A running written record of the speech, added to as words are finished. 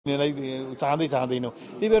चाहँदैनौँ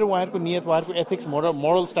त्यही भएर उहाँहरूको नियत उहाँहरूको एथिक्स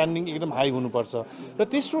मोरल स्ट्यान्डिङ एकदम हाई हुनुपर्छ र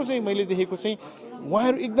तेस्रो चाहिँ मैले देखेको चाहिँ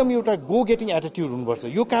उहाँहरू एकदम एउटा गो गेटिङ एटिट्युड हुनुपर्छ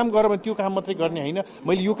यो काम गर भने त्यो काम मात्रै गर्ने होइन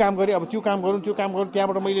मैले यो काम गरेँ अब त्यो काम गरौँ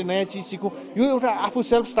त्यहाँबाट मैले नयाँ चिज सिकौँ यो एउटा आफू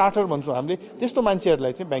सेल्फ स्टार्टर भन्छौँ हामीले त्यस्तो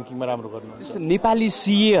मान्छेहरूलाई चाहिँ ब्याङ्किङमा राम्रो गर्नु नेपाली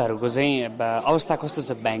सिएहरूको चाहिँ अवस्था कस्तो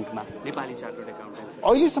छ ब्याङ्कमा नेपाली चार्टर्ड एकाउन्टेन्ट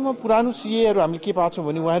अहिलेसम्म पुरानो सिएहरू हामीले के पाएको छौँ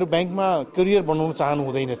भने उहाँहरू ब्याङ्कमा करियर बनाउन चाहनु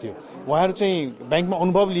हुँदैन थियो उहाँहरू चाहिँ ब्याङ्कमा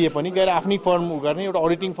अनुभव लिए पनि गएर आफ्नै फर्म गर्ने एउटा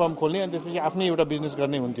अडिटिङ फर्म खोल्ने अनि त्यसपछि आफ्नै एउटा बिजनेस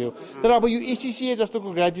गर्ने हुन्थ्यो तर अब यो एसिसिए जस्तोको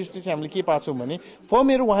ग्रेजुएटले चाहिँ हामीले के पाएको छौँ भने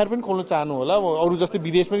फर्महरू उहाँहरू पनि खोल्न चाहनु होला अरू जस्तै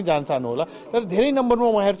विदेश पनि जान चाहनु होला तर धेरै नम्बरमा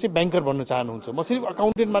उहाँहरू चाहिँ ब्याङ्कर बन्न चाहनुहुन्छ म सिर्फ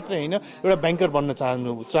अकाउन्टेन्ट मात्रै होइन एउटा ब्याङ्कर बन्न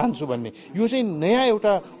चाहन्छु भन्ने यो चाहिँ नयाँ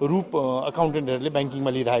एउटा रूप अकाउन्टेन्टहरूले ब्याङ्किङमा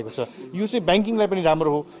लिइरहेको छ यो चाहिँ ब्याङ्किङलाई पनि राम्रो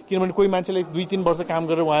हो किनभने कोही मान्छेले 2-3 वर्ष काम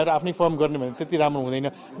गरेर उहाँहरू आफ्नै फर्म गर्ने भने त्यति राम्रो हुँदैन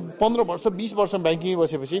 15 वर्ष 20 वर्ष ब्याङ्किङमै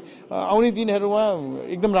बसेपछि आउने दिनहरूमा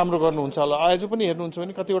एकदम राम्रो गर्नुहुन्छ होला आज पनि हेर्नुहुन्छ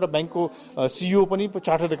भने कतिवटा ब्याङ्कको सिइओ पनि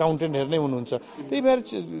चार्टर्ड एकाउन्टेन्टहरू नै हुनुहुन्छ त्यही भएर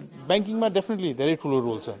ब्याङ्किङमा डेफिनेटली धेरै ठुलो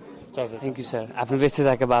रोल छ थ्याङ्क यू सर आफ्नो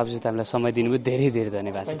व्यस्तताका बावजुद हामीलाई समय दिनुभयो धेरै धेरै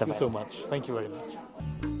धन्यवाद thank you so much thank you very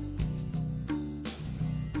much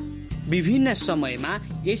विभिन्न समयमा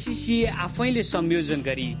एसिसिए आफैले संयोजन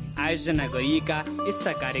गरी आयोजना गरिएका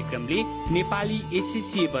यस्ता कार्यक्रमले नेपाली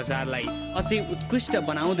एसिसिए बजारलाई अझै उत्कृष्ट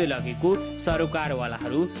बनाउँदै लगेको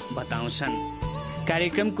सरोकारवालाहरू बताउँछन्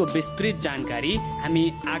कार्यक्रमको विस्तृत जानकारी हामी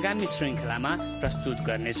आगामी श्रृङ्खलामा प्रस्तुत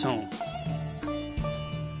गर्नेछौँ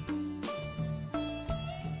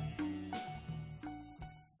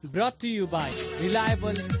Brought to you by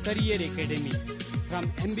Reliable Career Academy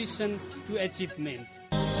from ambition to achievement.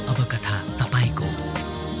 अब कथा तपाईको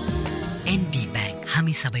एनबी बैंक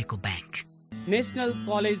हामी सबैको bank national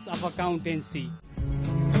college of accountancy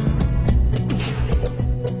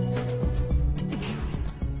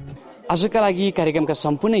आजका लागि कार्यक्रमका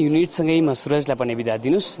सम्पूर्ण युनिटसँगै म सुरजलाई पनि बिदा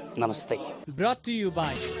दिनुस् नमस्ते Brought to you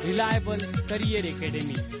by Reliable Career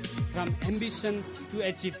Academy from ambition to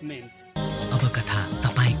achievement. अब कथा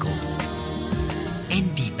तपाईको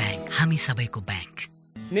एनबी बैंक हामी सबैको bank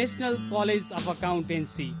national college of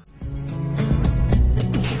accountancy